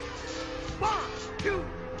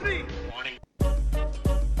three.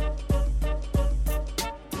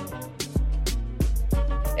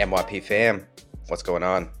 MYP fam, what's going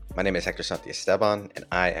on? My name is Hector Santiesteban, and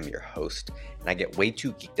I am your host. And I get way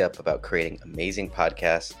too geeked up about creating amazing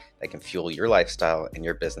podcasts that can fuel your lifestyle and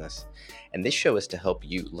your business. And this show is to help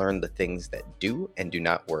you learn the things that do and do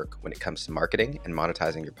not work when it comes to marketing and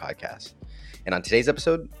monetizing your podcast. And on today's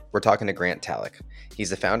episode, we're talking to Grant Talek.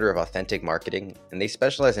 He's the founder of Authentic Marketing, and they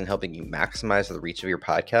specialize in helping you maximize the reach of your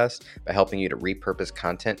podcast by helping you to repurpose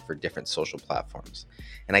content for different social platforms.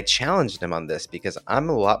 And I challenged him on this because I'm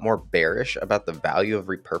a lot more bearish about the value of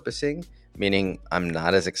repurposing, meaning I'm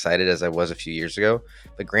not as excited as I was a few years ago,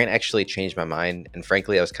 but Grant actually changed my mind, and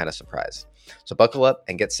frankly, I was kind of surprised. So buckle up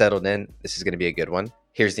and get settled in. This is going to be a good one.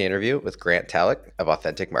 Here's the interview with Grant Talek of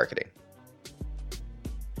Authentic Marketing.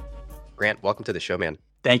 Grant, welcome to the show, man.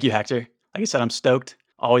 Thank you, Hector. Like I said, I'm stoked.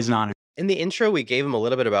 Always an honor. In the intro, we gave him a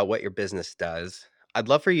little bit about what your business does. I'd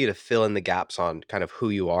love for you to fill in the gaps on kind of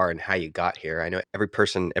who you are and how you got here. I know every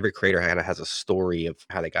creator kind of has a story of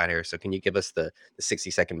how they got here. So can you give us the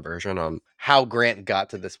 60-second version on how Grant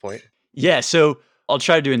got to this point? Yeah, so I'll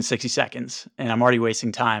try to do it in 60 seconds, and I'm already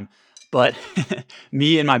wasting time. But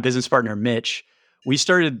me and my business partner, Mitch, we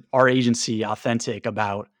started our agency, Authentic,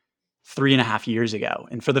 about 3.5 years ago.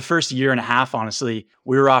 And for the first year and a half, honestly,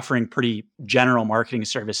 we were offering pretty general marketing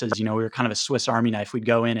services. You know, we were kind of a Swiss Army knife. We'd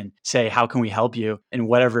go in and say, how can we help you? And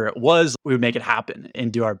whatever it was, we would make it happen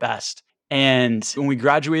and do our best. And when we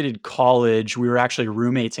graduated college, we were actually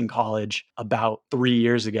roommates in college about 3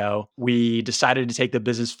 years ago. We decided to take the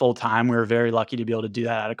business full time. We were very lucky to be able to do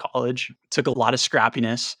that out of college. It took a lot of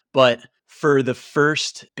scrappiness, but for the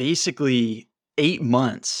first basically 8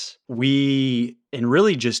 months, in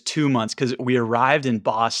really just 2 months, because we arrived in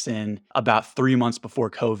Boston about 3 months before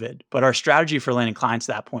COVID. But our strategy for landing clients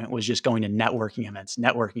at that point was just going to networking events,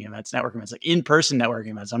 like in-person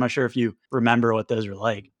networking events. I'm not sure if you remember what those were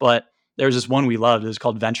like, but there was this one we loved. It was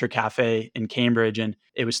called Venture Cafe in Cambridge. And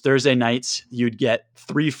it was Thursday nights. You'd get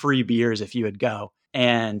 3 free beers if you would go.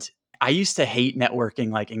 And I used to hate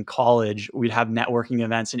networking. Like in college, we'd have networking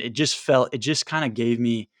events, and it just kind of gave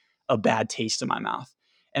me a bad taste in my mouth.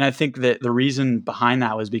 And I think that the reason behind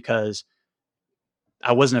that was because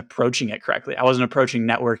I wasn't approaching it correctly. I wasn't approaching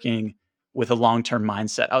networking with a long-term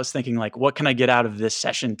mindset. I was thinking like, what can I get out of this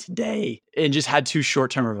session today? And just had too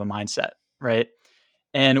short-term of a mindset, right?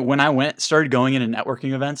 And when I started going into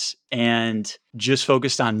networking events and just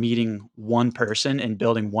focused on meeting one person and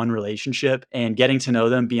building one relationship and getting to know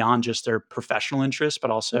them beyond just their professional interests,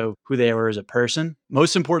 but also who they were as a person.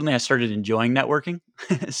 Most importantly, I started enjoying networking.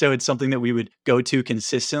 So it's something that we would go to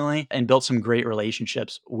consistently and built some great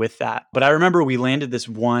relationships with that. But I remember we landed this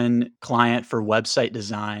one client for website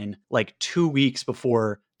design like 2 weeks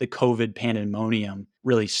before the COVID pandemonium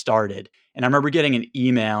really started. And I remember getting an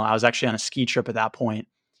email. I was actually on a ski trip at that point.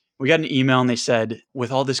 We got an email and they said,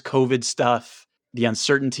 with all this COVID stuff, the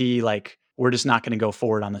uncertainty, like, we're just not going to go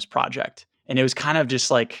forward on this project. And it was kind of just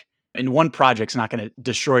like, and one project's not going to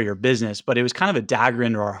destroy your business, but it was kind of a dagger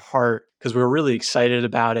into our heart because we were really excited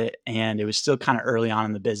about it. And it was still kind of early on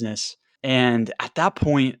in the business. And at that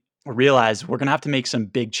point, we realized we're going to have to make some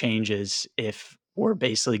big changes if we're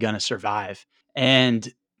basically going to survive. And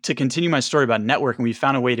to continue my story about networking, we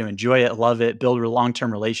found a way to enjoy it, love it, build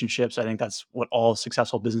long-term relationships. I think that's what all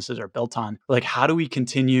successful businesses are built on. Like, how do we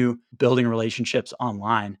continue building relationships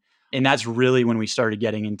online? And that's really when we started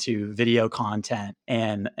getting into video content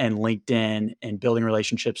and LinkedIn and building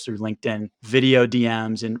relationships through LinkedIn, video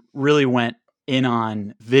DMs, and really went in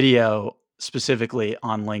on video specifically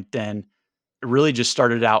on LinkedIn. It really just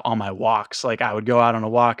started out on my walks. Like, I would go out on a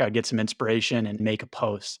walk, I'd get some inspiration and make a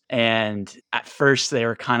post. And at first they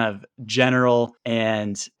were kind of general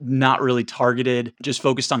and not really targeted, just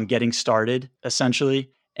focused on getting started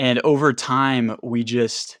essentially. And over time, we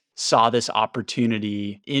just saw this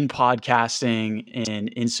opportunity in podcasting and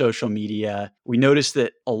in social media. We noticed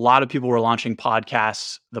that a lot of people were launching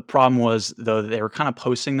podcasts. The problem was, though, that they were kind of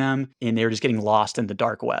posting them and they were just getting lost in the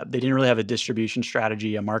dark web. They didn't really have a distribution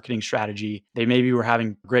strategy, a marketing strategy. They maybe were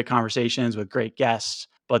having great conversations with great guests,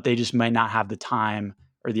 but they just might not have the time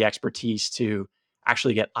or the expertise to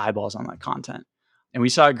actually get eyeballs on that content. And we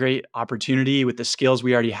saw a great opportunity with the skills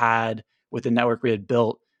we already had, with the network we had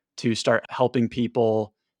built, to start helping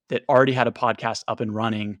people that already had a podcast up and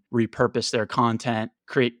running repurpose their content,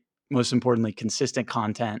 create, most importantly, consistent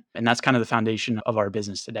content. And that's kind of the foundation of our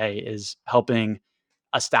business today, is helping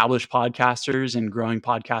established podcasters and growing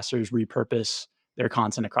podcasters repurpose their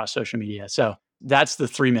content across social media. So That's the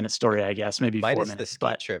 3-minute story, I guess, maybe Mine 4 is the minutes, ski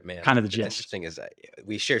but trip, man. kind of the What's gist. interesting is that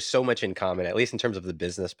we share so much in common, at least in terms of the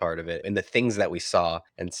business part of it and the things that we saw.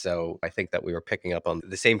 And so I think that we were picking up on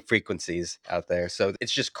the same frequencies out there. So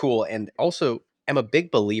it's just cool. And also, I'm a big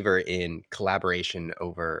believer in collaboration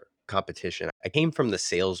over competition. I came from the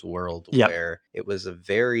sales world Yep, where it was a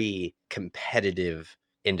very competitive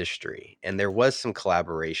industry and there was some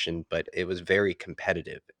collaboration, but it was very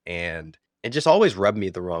competitive. And it just always rubbed me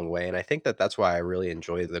the wrong way. And I think that that's why I really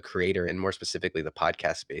enjoy the creator and more specifically the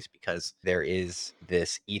podcast space, because there is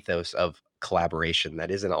this ethos of collaboration that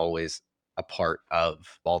isn't always a part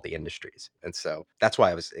of all the industries. And so that's why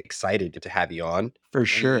I was excited to have you on. for We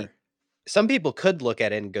sure. Some people could look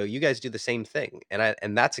at it and go, you guys do the same thing.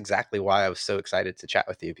 And that's exactly why I was so excited to chat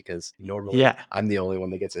with you, because normally Yeah. I'm the only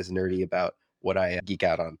one that gets as nerdy about what I geek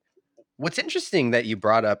out on. What's interesting that you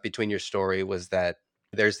brought up between your story was that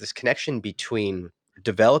there's this connection between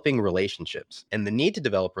developing relationships and the need to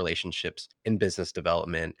develop relationships in business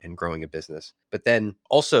development and growing a business. But then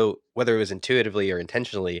also, whether it was intuitively or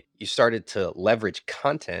intentionally, you started to leverage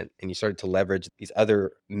content and you started to leverage these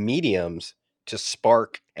other mediums to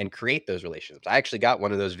spark and create those relationships. I actually got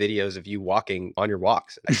one of those videos of you walking on your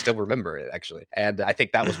walks. I still remember it actually. And I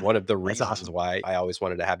think that was one of the That's reasons awesome. why I always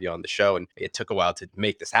wanted to have you on the show. And it took a while to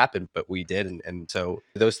make this happen, but we did. And so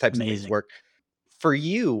those types of things Amazing. work. For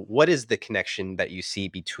you, what is the connection that you see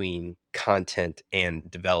between content and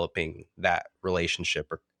developing that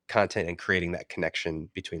relationship, or content and creating that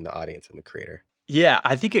connection between the audience and the creator? Yeah,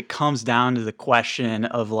 I think it comes down to the question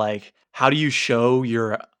of like, how do you show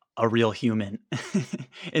you're a real human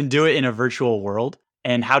and do it in a virtual world?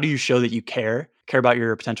 And how do you show that you care about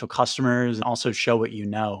your potential customers and also show what you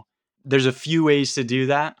know? There's a few ways to do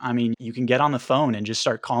that. I mean, you can get on the phone and just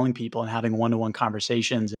start calling people and having one-to-one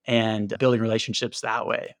conversations and building relationships that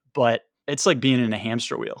way. But it's like being in a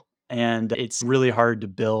hamster wheel and it's really hard to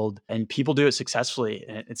build, and people do it successfully.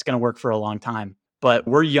 And it's going to work for a long time, but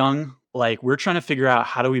we're young. Like, we're trying to figure out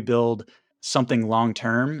how do we build something long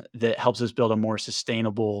term that helps us build a more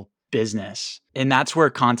sustainable business. And that's where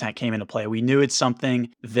content came into play. We knew it's something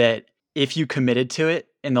that if you committed to it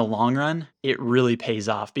in the long run, it really pays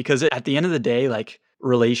off, because at the end of the day, like,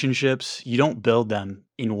 relationships, you don't build them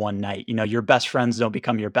in one night. You know, your best friends don't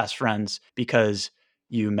become your best friends because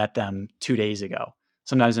you met them 2 days ago.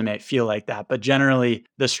 Sometimes it may feel like that, but generally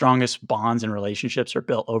the strongest bonds and relationships are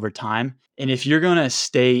built over time. And if you're going to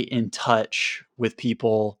stay in touch with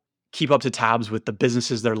people, keep up to tabs with the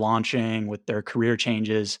businesses they're launching, with their career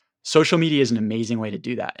changes, social media is an amazing way to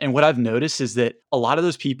do that. And what I've noticed is that a lot of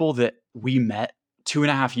those people that we met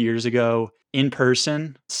 2.5 years ago in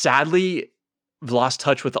person, sadly, I've lost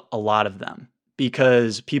touch with a lot of them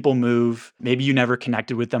because people move. Maybe you never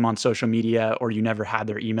connected with them on social media, or you never had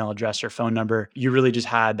their email address or phone number. You really just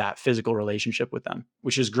had that physical relationship with them,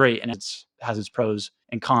 which is great and it has its pros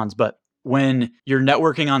and cons. But when you're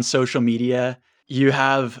networking on social media, you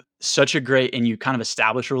have such a great, and you kind of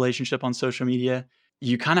establish a relationship on social media,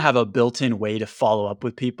 you kind of have a built-in way to follow up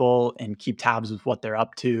with people and keep tabs with what they're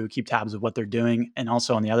up to, keep tabs with what they're doing, and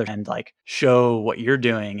also on the other hand, like, show what you're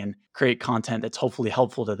doing and create content that's hopefully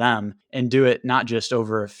helpful to them, and do it not just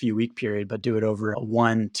over a few week period, but do it over a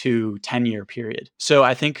 1, 2, 10-year period. So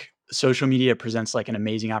I think social media presents like an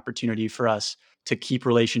amazing opportunity for us to keep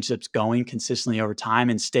relationships going consistently over time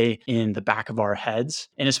and stay in the back of our heads.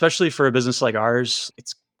 And especially for a business like ours,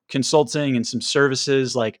 it's consulting and some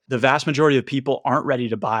services. Like, the vast majority of people aren't ready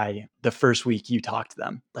to buy the first week you talk to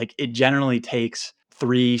them. Like, it generally takes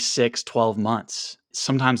 3, 6, 12 months,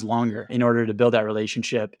 sometimes longer, in order to build that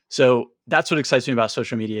relationship. So that's what excites me about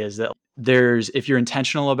social media, is that if you're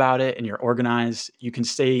intentional about it and you're organized, you can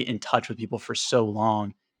stay in touch with people for so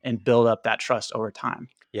long and build up that trust over time.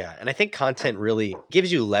 Yeah. And I think content really gives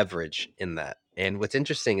you leverage in that. And what's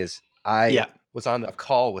interesting is I Yeah. was on a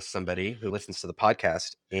call with somebody who listens to the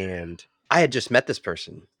podcast, and I had just met this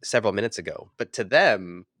person several minutes ago, but to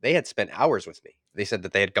them, they had spent hours with me. They said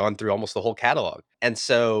that they had gone through almost the whole catalog. And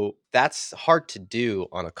so that's hard to do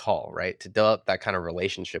on a call, right? To develop that kind of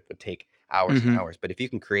relationship would take hours and Hmm. hours. But if you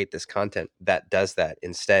can create this content that does that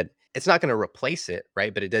instead, it's not going to replace it,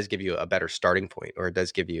 right? But it does give you a better starting point, or it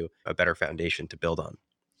does give you a better foundation to build on.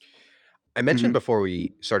 I mentioned Hmm. before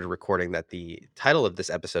we started recording that the title of this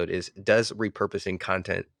episode is Does Repurposing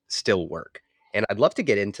Content Still Work? And I'd love to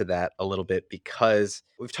get into that a little bit, because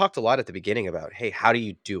we've talked a lot at the beginning about, hey, how do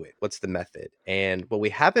you do it? What's the method? And what we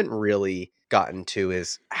haven't really gotten to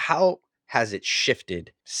is how has it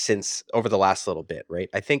shifted since over the last little bit, right?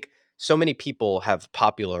 I think so many people have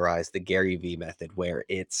popularized the Gary Vee method, where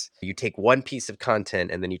it's you take one piece of content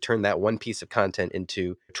and then you turn that one piece of content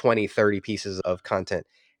into 20, 30 pieces of content,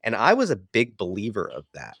 And I was a big believer of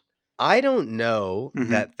that. I don't know Mhm.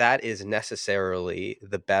 that that is necessarily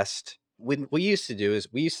the best. What we used to do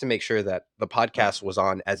is we used to make sure that the podcast was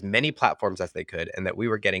on as many platforms as they could and that we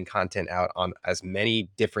were getting content out on as many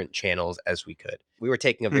different channels as we could. We were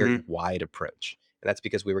taking a very Mhm. wide approach. And that's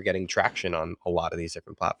because we were getting traction on a lot of these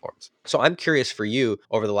different platforms. So I'm curious for you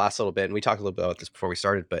over the last little bit, and we talked a little bit about this before we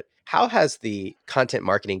started, but how has the content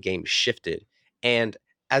marketing game shifted? And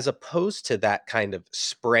as opposed to that kind of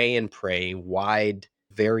spray and pray, wide,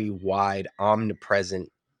 very wide,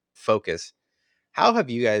 omnipresent focus, how have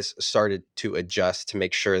you guys started to adjust to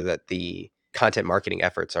make sure that the content marketing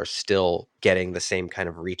efforts are still getting the same kind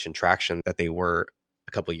of reach and traction that they were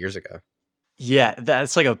a couple of years ago? Yeah,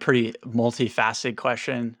 that's like a pretty multifaceted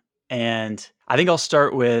question. And I think I'll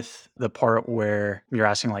start with the part where you're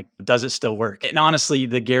asking, like, does it still work? And honestly,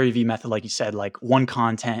 the Gary Vee method, like you said, like one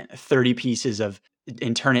content, 30 pieces of,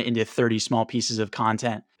 and turn it into 30 small pieces of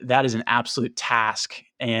content, that is an absolute task.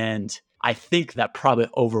 And I think that probably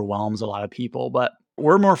overwhelms a lot of people. But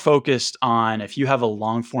we're more focused on if you have a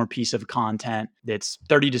long form piece of content that's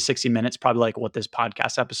 30 to 60 minutes, probably like what this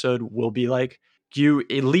podcast episode will be like, you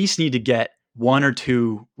at least need to get one or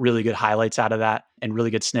two really good highlights out of that and really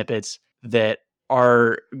good snippets that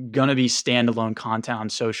are going to be standalone content on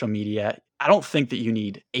social media. I don't think that you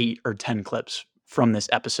need 8 or 10 clips from this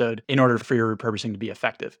episode in order for your repurposing to be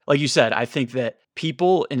effective. Like you said, I think that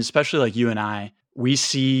people, and especially like you and I, we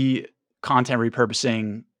see content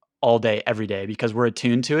repurposing all day, every day, because we're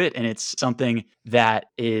attuned to it. And it's something that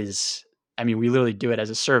is, I mean, we literally do it as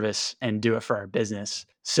a service and do it for our business.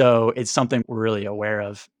 So it's something we're really aware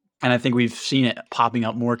of. And I think we've seen it popping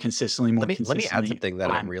up more consistently, Let me add something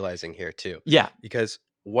that I'm time. realizing here too, Yeah. because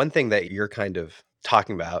one thing that you're kind of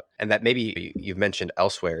talking about, and that maybe you've mentioned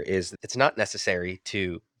elsewhere, is it's not necessary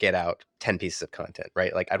to get out 10 pieces of content,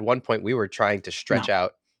 right? Like at one point, we were trying to stretch No.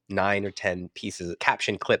 out 9 or 10 pieces of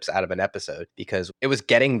caption clips out of an episode because it was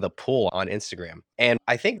getting the pull on Instagram. And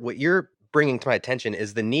I think what you're bringing to my attention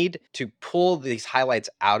is the need to pull these highlights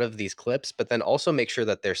out of these clips, but then also make sure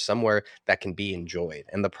that there's somewhere that can be enjoyed.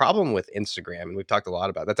 And the problem with Instagram, and we've talked a lot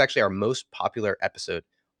about, that's actually our most popular episode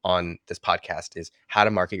on this podcast, is how to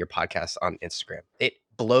market your podcast on Instagram. It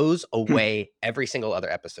blows Hmm. away every single other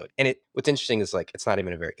episode. And what's interesting is like it's not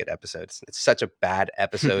even a very good episode. It's such a bad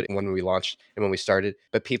episode when we launched and when we started,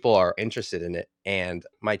 but people are interested in it. And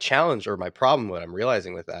my challenge or my problem, what I'm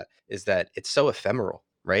realizing with that is that it's so ephemeral,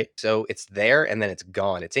 right? So it's there and then it's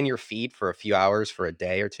gone. It's in your feed for a few hours, for a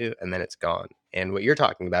day or two, and then it's gone. And what you're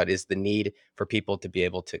talking about is the need for people to be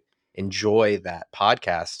able to enjoy that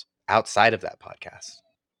podcast outside of that podcast.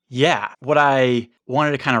 Yeah. What I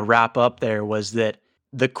wanted to kind of wrap up there was that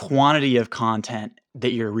the quantity of content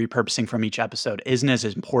that you're repurposing from each episode isn't as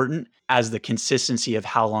important as the consistency of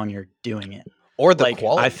how long you're doing it. Or the Like, I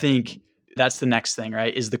quality of it. think that's the next thing,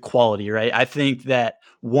 right? Is the quality, right? I think that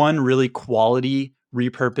one really quality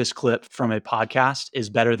repurposed clip from a podcast is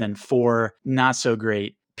better than 4 not so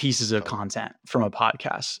great pieces of Totally. content from a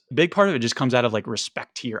podcast. Big part of it just comes out of like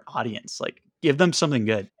respect to your audience. Like, give them something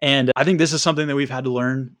good. And I think this is something that we've had to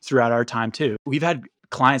learn throughout our time too. We've had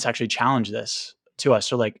clients actually challenge this to us.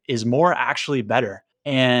 So like, is more actually better?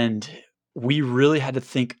 And we really had to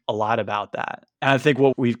think a lot about that. And I think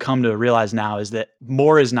what we've come to realize now is that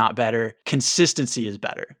more is not better. Consistency is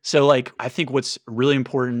better. So like, I think what's really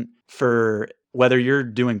important for whether you're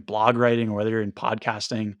doing blog writing or whether you're in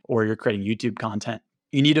podcasting or you're creating YouTube content,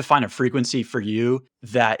 you need to find a frequency for you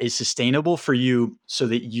that is sustainable for you so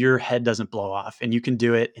that your head doesn't blow off and you can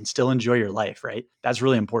do it and still enjoy your life, right? That's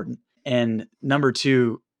really important. And number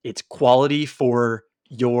two, it's quality for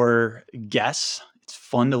your guests. It's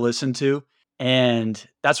fun to listen to. And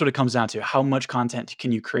that's what it comes down to. How much content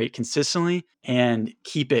can you create consistently and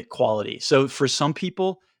keep it quality? So for some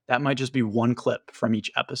people, that might just be one clip from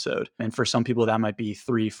each episode. And for some people, that might be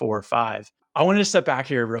 3, 4, 5. I wanted to step back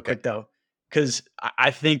here real Okay. quick though, because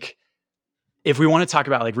I think if we want to talk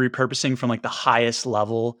about like repurposing from like the highest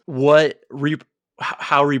level,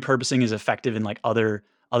 how repurposing is effective in like other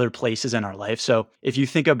places in our life. So if you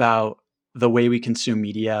think about the way we consume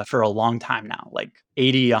media for a long time now, like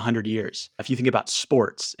 80, 100 years, if you think about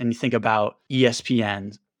sports and you think about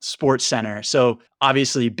ESPN, Sports Center. So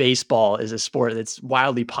obviously baseball is a sport that's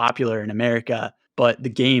wildly popular in America, but the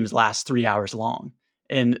games last 3 hours long.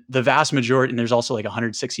 And the vast majority, and there's also like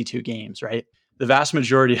 162 games, right? The vast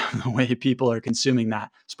majority of the way people are consuming that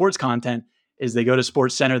sports content is they go to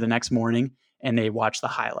Sports Center the next morning and they watch the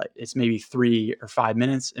highlight. It's maybe 3 or 5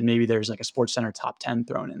 minutes, and maybe there's like a Sports Center top 10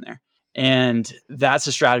 thrown in there. And that's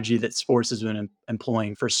a strategy that sports has been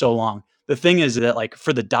employing for so long. The thing is that like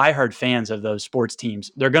for the diehard fans of those sports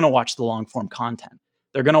teams, they're going to watch the long form content.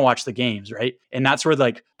 they're going to watch the games, right? And that's where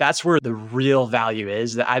the real value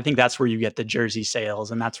is. That I think that's where you get the jersey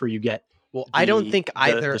sales, and that's where you get Well, I don't think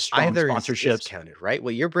the strong either is sponsorships. discounted, right?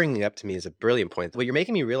 What you're bringing up to me is a brilliant point. What you're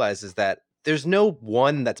making me realize is that there's no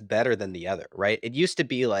one that's better than the other, right? It used to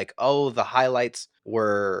be like, oh, the highlights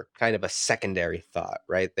were kind of a secondary thought,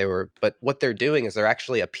 right? But what they're doing is they're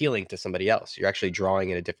actually appealing to somebody else. You're actually drawing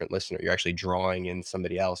in a different listener. You're actually drawing in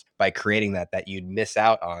somebody else by creating that you'd miss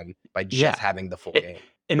out on by just Yeah. having the full game.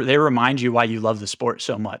 And they remind you why you love the sport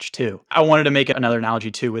so much too. I wanted to make another analogy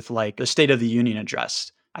too with like the State of the Union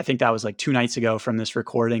address. I think that was like 2 nights ago from this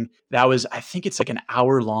recording. I think it's like an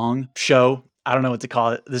hour-long show. I don't know what to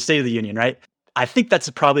call it. The State of the Union, right? I think that's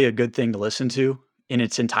probably a good thing to listen to in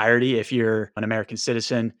its entirety if you're an American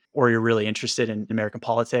citizen or you're really interested in American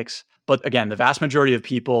politics. But again, the vast majority of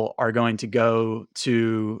people are going to go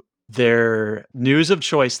to their news of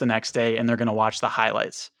choice the next day and they're going to watch the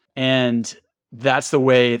highlights. And that's the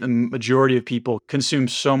way the majority of people consume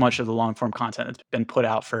so much of the long form content that's been put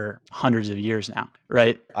out for hundreds of years now,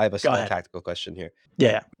 right? I have a Go small ahead. tactical question here.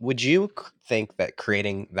 Yeah. Would you think that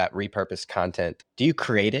creating that repurposed content, do you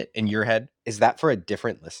create it in your head? Is that for a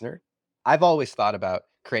different listener? I've always thought about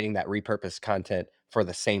creating that repurposed content for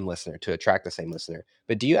the same listener, to attract the same listener.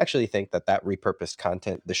 But do you actually think that repurposed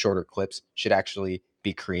content, the shorter clips, should actually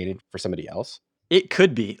be created for somebody else? It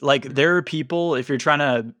could be. Like there are people, if you're trying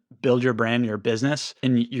to build your brand, your business,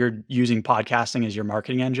 and you're using podcasting as your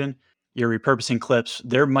marketing engine, you're repurposing clips,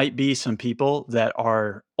 there might be some people that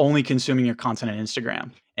are only consuming your content on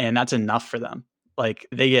Instagram, and that's enough for them. Like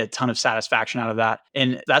they get a ton of satisfaction out of that.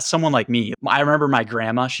 And that's someone like me. I remember my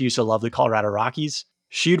grandma, she used to love the Colorado Rockies.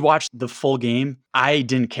 She'd watch the full game. I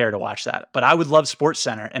didn't care to watch that, but I would love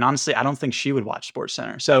SportsCenter. And honestly, I don't think she would watch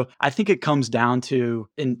SportsCenter. So I think it comes down to,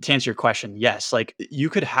 and to answer your question, yes, like you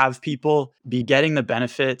could have people be getting the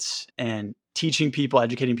benefits and teaching people,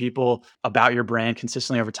 educating people about your brand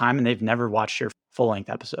consistently over time, and they've never watched your full length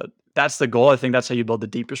episode. That's the goal. I think that's how you build the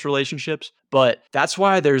deepest relationships. But that's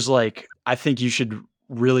why there's like, I think you should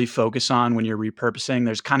really focus on when you're repurposing.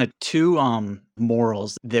 There's kind of two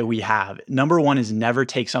morals that we have. Number one is never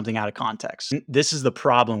take something out of context. This is the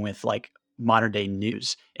problem with like modern day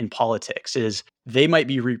news and politics is they might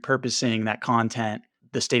be repurposing that content,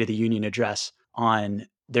 the State of the Union address on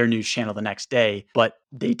their news channel the next day, but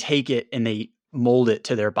they take it and they mold it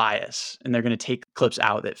to their bias, and they're going to take clips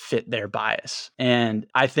out that fit their bias. And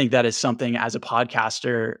I think that is something as a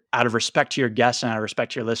podcaster, out of respect to your guests and out of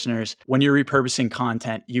respect to your listeners, when you're repurposing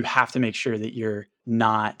content, you have to make sure that you're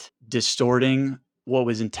not distorting what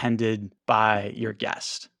was intended by your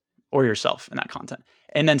guest or yourself in that content.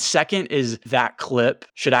 And then second is that clip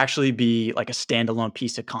should actually be like a standalone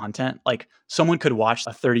piece of content. Like someone could watch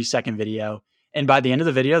a 30-second video, and by the end of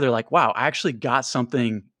the video, they're like, wow, I actually got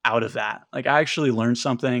something out of that. Like I actually learned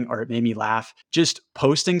something or it made me laugh. Just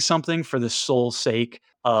posting something for the sole sake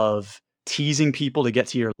of teasing people to get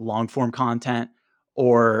to your long form content,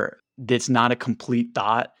 or that's not a complete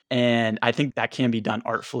thought. And I think that can be done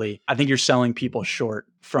artfully. I think you're selling people short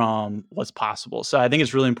from what's possible. So I think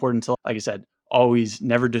it's really important to, like I said, always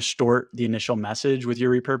never distort the initial message with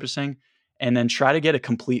your repurposing. And then try to get a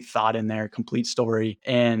complete thought in there, complete story,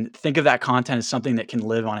 and think of that content as something that can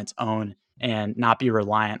live on its own and not be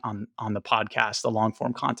reliant on the podcast, the long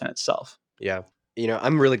form content itself. Yeah.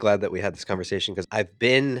 I'm really glad that we had this conversation because I've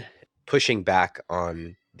been pushing back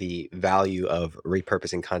on the value of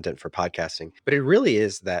repurposing content for podcasting, but it really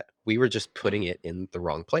is that we were just putting it in the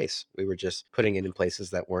wrong place. We were just putting it in places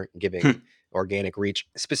that weren't giving organic reach.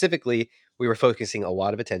 Specifically, we were focusing a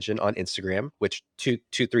lot of attention on Instagram, which 3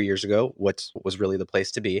 years ago, was really the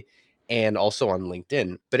place to be, and also on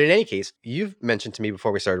LinkedIn. But in any case, you've mentioned to me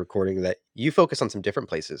before we started recording that you focus on some different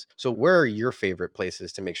places. So where are your favorite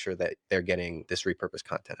places to make sure that they're getting this repurposed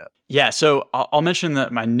content out? Yeah, so I'll mention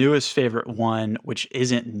that my newest favorite one, which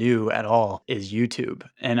isn't new at all, is YouTube.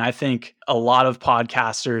 And I think a lot of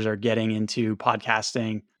podcasters are getting into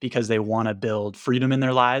podcasting because they want to build freedom in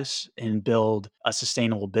their lives and build a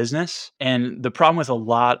sustainable business. And the problem with a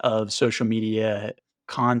lot of social media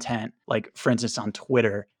content, like for instance on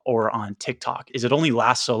Twitter or on TikTok, is it only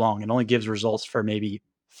lasts so long. It only gives results for maybe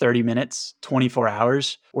 30 minutes, 24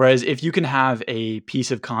 hours. Whereas if you can have a piece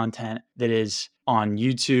of content that is on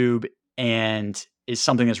YouTube and is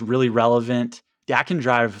something that's really relevant, that can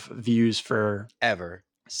drive views for Ever.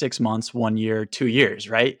 6 months, 1 year, 2 years,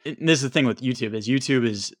 right? And this is the thing with YouTube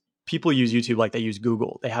is people use YouTube like they use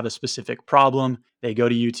Google. They have a specific problem. They go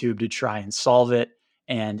to YouTube to try and solve it.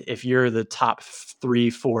 And if you're the top 3,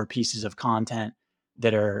 4 pieces of content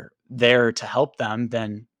that are there to help them,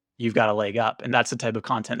 then you've got a leg up. And that's the type of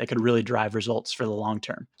content that could really drive results for the long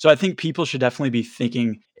term. So I think people should definitely be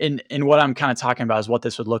thinking in what I'm kind of talking about is what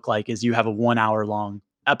this would look like is you have a 1 hour long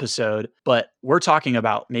episode, but we're talking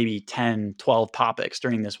about maybe 10, 12 topics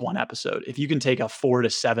during this one episode. If you can take a 4 to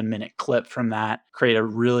 7 minute clip from that, create a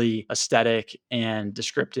really aesthetic and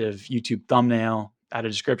descriptive YouTube thumbnail, add a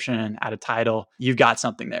description, add a title, you've got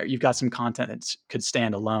something there. You've got some content that could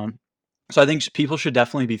stand alone. So I think people should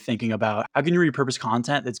definitely be thinking about how can you repurpose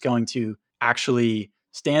content that's going to actually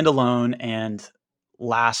stand alone and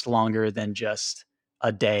last longer than just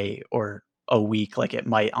a day or a week like it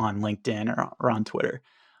might on LinkedIn or on Twitter.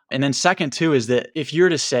 And then second too is that if you're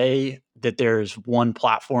to say that there's one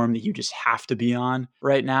platform that you just have to be on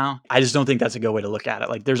right now, I just don't think that's a good way to look at it.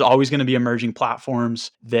 Like there's always going to be emerging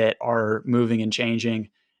platforms that are moving and changing,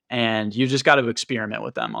 and you just got to experiment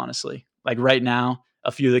with them, honestly. Like right now,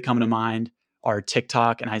 a few that come to mind are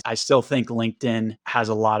TikTok, and I still think LinkedIn has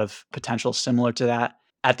a lot of potential similar to that.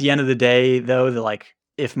 At the end of the day, though,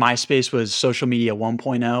 if MySpace was social media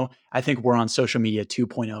 1.0, I think we're on social media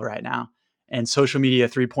 2.0 right now. And social media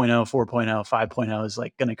 3.0, 4.0, 5.0 is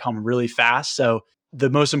like going to come really fast. So the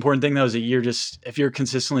most important thing though is that if you're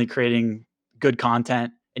consistently creating good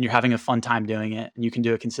content and you're having a fun time doing it and you can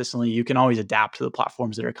do it consistently, you can always adapt to the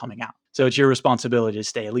platforms that are coming out. So it's your responsibility to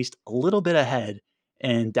stay at least a little bit ahead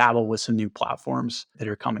and dabble with some new platforms that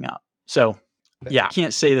are coming up. So yeah, I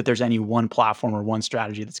can't say that there's any one platform or one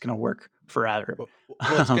strategy that's going to work forever. Well,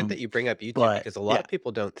 it's good that you bring up YouTube But because a lot yeah, of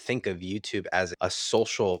people don't think of YouTube as a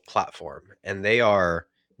social platform, and they are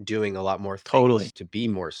doing a lot more totally. things to be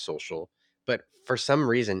more social. But for some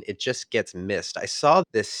reason, it just gets missed. I saw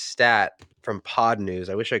this stat from Pod News.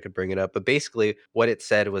 I wish I could bring it up, but basically, what it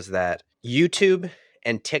said was that YouTube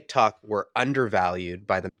and TikTok were undervalued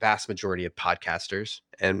by the vast majority of podcasters,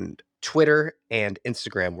 and Twitter and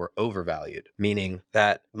Instagram were overvalued, meaning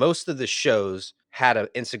that most of the shows had an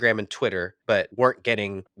Instagram and Twitter, but weren't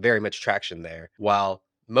getting very much traction there, while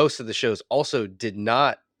most of the shows also did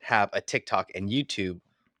not have a TikTok and YouTube,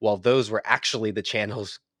 while those were actually the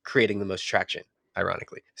channels creating the most traction,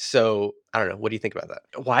 ironically. So I don't know. What do you think about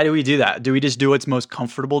that? Why do we do that? Do we just do what's most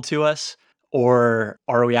comfortable to us? Or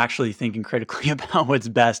are we actually thinking critically about what's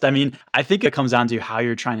best? I mean, I think it comes down to how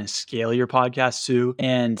you're trying to scale your podcast too.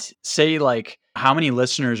 And say, like, how many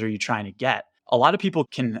listeners are you trying to get? A lot of people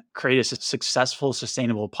can create a successful,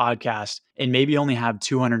 sustainable podcast and maybe only have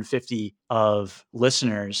 250 of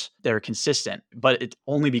listeners that are consistent, but it's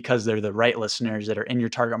only because they're the right listeners that are in your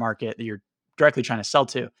target market that you're directly trying to sell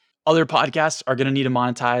to. Other podcasts are going to need to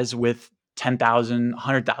monetize with 10,000,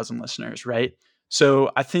 100,000 listeners, right? So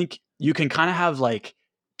I think you can kind of have like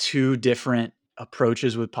two different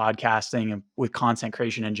approaches with podcasting and with content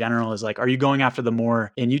creation in general. Is like, are you going after the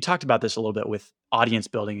more, and you talked about this a little bit with audience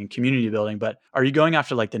building and community building, but are you going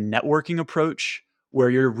after like the networking approach where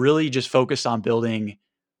you're really just focused on building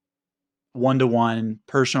one-to-one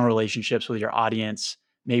personal relationships with your audience?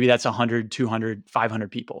 Maybe that's 100, 200,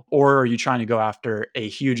 500 people. Or are you trying to go after a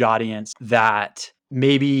huge audience that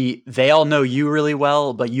maybe they all know you really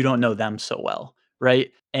well, but you don't know them so well,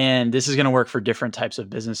 right? And this is going to work for different types of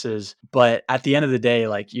businesses. But at the end of the day,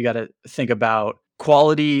 like, you got to think about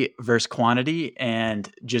quality versus quantity and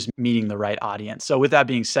just meeting the right audience. So with that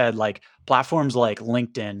being said, like, platforms like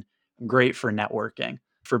LinkedIn, great for networking,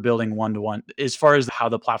 for building one-to-one. As far as how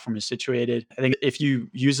the platform is situated, I think if you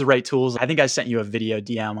use the right tools, I think I sent you a video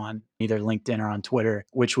DM on either LinkedIn or on Twitter,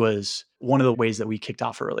 which was one of the ways that we kicked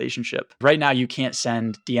off a relationship. Right now, you can't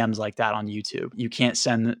send DMs like that on YouTube. You can't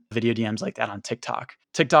send video DMs like that on TikTok.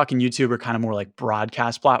 TikTok and YouTube are kind of more like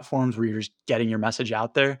broadcast platforms where you're just getting your message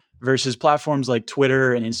out there, versus platforms like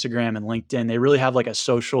Twitter and Instagram and LinkedIn. They really have like a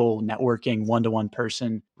social networking, one-to-one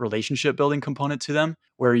person relationship building component to them,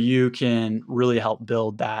 where you can really help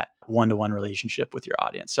build that one-to-one relationship with your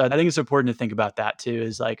audience. So I think it's important to think about that too,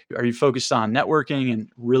 is like, are you focused on networking and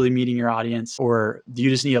really meeting your audience, or do you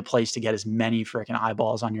just need a place to get as many freaking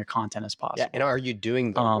eyeballs on your content as possible? Yeah, and are you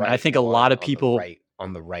doing the I right think a lot of on people,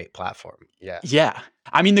 on the right platform? Yeah. yeah.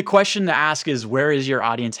 I mean, the question to ask is, where is your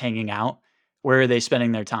audience hanging out? Where are they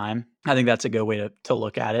spending their time? I think that's a good way to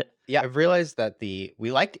look at it. Yeah, I've realized that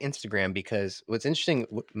we liked Instagram because what's interesting,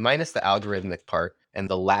 minus the algorithmic part and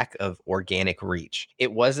the lack of organic reach,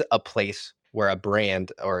 it was a place where a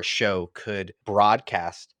brand or a show could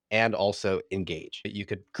broadcast and also engage. You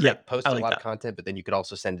could Yeah, post I a like lot of that. content, but then you could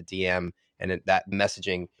also send a DM and that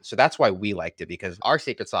messaging. So that's why we liked it, because our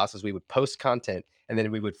secret sauce is we would post content and then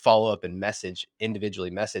we would follow up and individually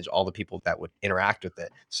message all the people that would interact with it.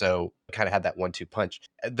 So kind of had that 1-2 punch.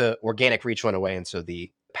 The organic reach went away, and so the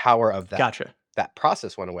power of Gotcha. that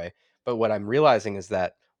process went away. But what I'm realizing is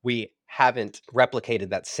that we haven't replicated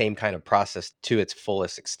that same kind of process to its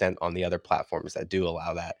fullest extent on the other platforms that do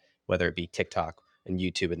allow that, whether it be TikTok and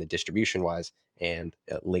YouTube and the distribution wise, and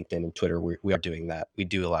LinkedIn and Twitter. We are doing that. We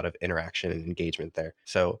do a lot of interaction and engagement there.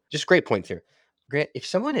 So just great points here. Grant, if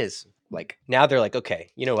someone is like, now they're like,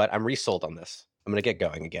 okay, you know what? I'm resold on this. I'm going to get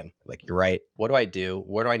going again. Like, you're right. What do I do?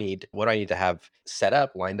 What do I need? What do I need to have set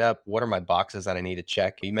up, lined up? What are my boxes that I need to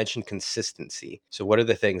check? You mentioned consistency. So what are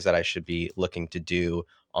the things that I should be looking to do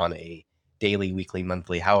on a daily, weekly,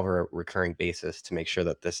 monthly, however recurring basis to make sure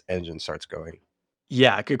that this engine starts going?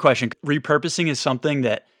 Yeah, good question. Repurposing is something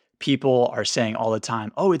that people are saying all the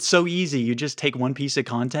time. Oh, it's so easy. You just take one piece of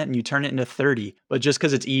content and you turn it into 30. But just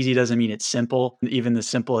because it's easy doesn't mean it's simple. Even the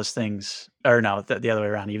simplest things, or no, the other way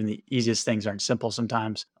around, even the easiest things aren't simple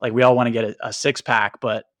sometimes. Like we all want to get a six pack,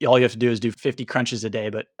 but all you have to do is do 50 crunches a day.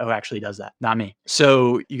 But who actually does that? Not me.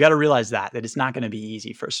 So you got to realize that it's not going to be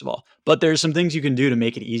easy, first of all. But there's some things you can do to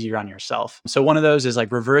make it easier on yourself. So one of those is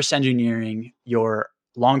like reverse engineering your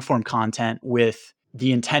long form content with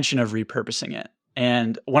the intention of repurposing it.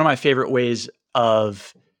 And one of my favorite ways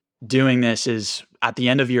of doing this is at the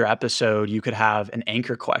end of your episode, you could have an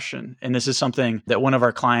anchor question. And this is something that one of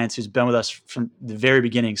our clients who's been with us from the very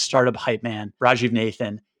beginning, Startup Hype Man, Rajiv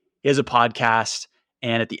Nathan, he has a podcast.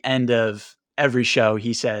 And at the end of every show,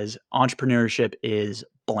 he says, entrepreneurship is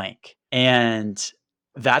blank. And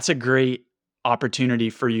that's a great opportunity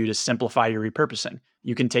for you to simplify your repurposing.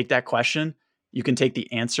 You can take that question, you can take the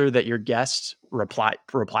answer that your guest replied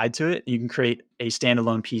to it. You can create a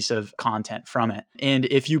standalone piece of content from it. And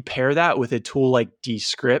if you pair that with a tool like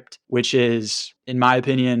Descript, which is, in my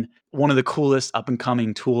opinion, one of the coolest up and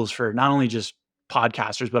coming tools for not only just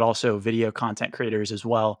podcasters, but also video content creators as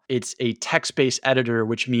well. It's a text-based editor,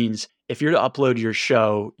 which means if you're to upload your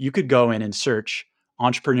show, you could go in and search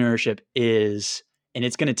entrepreneurship is, and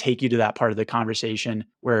it's going to take you to that part of the conversation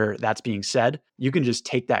where that's being said. You can just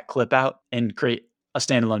take that clip out and create a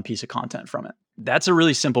standalone piece of content from it. That's a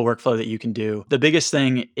really simple workflow that you can do. The biggest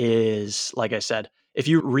thing is, like I said, if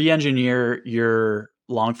you re-engineer your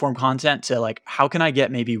long form content to like, how can I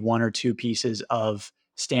get maybe one or two pieces of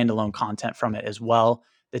standalone content from it as well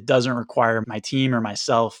that doesn't require my team or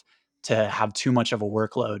myself to have too much of a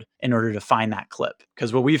workload in order to find that clip?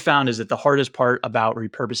 Because what we've found is that the hardest part about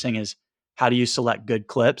repurposing is how do you select good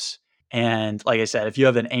clips? And like I said, if you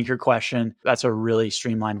have an anchor question, that's a really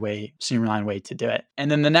streamlined way to do it.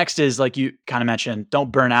 And then the next is, like you kind of mentioned,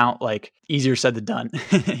 don't burn out. Like, easier said than done.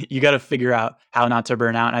 You got to figure out how not to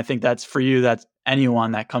burn out. And I think that's for you, that's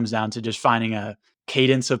anyone, that comes down to just finding a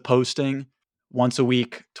cadence of posting once a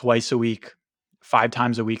week, twice a week, 5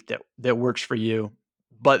 times a week that works for you,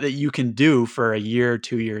 but that you can do for a year,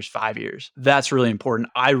 2 years, 5 years. That's really important.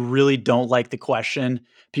 I really don't like the question.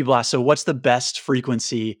 People ask, so what's the best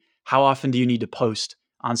frequency? How often do you need to post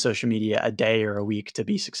on social media, a day or a week, to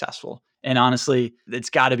be successful? And honestly,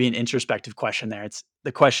 it's got to be an introspective question there.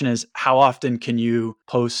 The question is, how often can you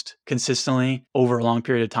post consistently over a long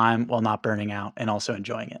period of time while not burning out and also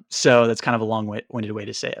enjoying it? So that's kind of a long-winded way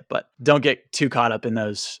to say it, but don't get too caught up in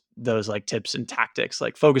those like tips and tactics.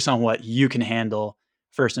 Like, focus on what you can handle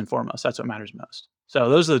first and foremost. That's what matters most. So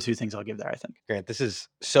those are the 2 things I'll give there, I think. Grant, this is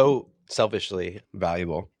so selfishly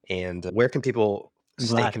valuable. And where can people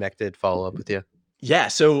stay connected, follow up with you? Yeah.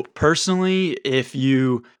 So personally, if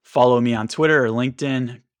you follow me on Twitter or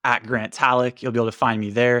LinkedIn at Grant Talek, you'll be able to find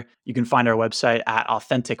me there. You can find our website at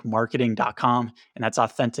authenticmarketing.com. And that's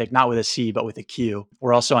authentic, not with a C, but with a Q.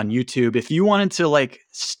 We're also on YouTube. If you wanted to like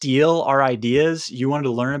steal our ideas, you wanted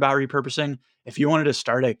to learn about repurposing, if you wanted to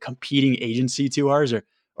start a competing agency to ours,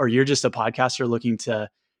 or you're just a podcaster looking to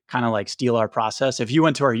kind of like steal our process, if you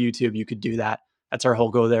went to our YouTube, you could do that. That's our whole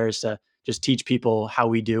goal there, is to just teach people how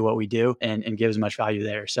we do what we do and give as much value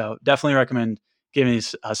there. So definitely recommend giving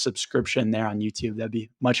us a subscription there on YouTube. That'd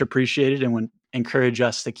be much appreciated and would encourage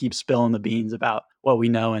us to keep spilling the beans about what we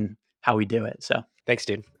know and how we do it. So thanks,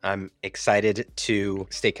 dude. I'm excited to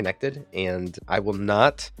stay connected, and I will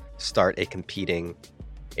not start a competing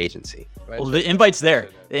agency. Well, the invite's there.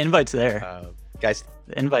 Guys,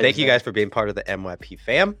 thank you guys for being part of the MYP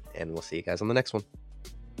fam, and we'll see you guys on the next one.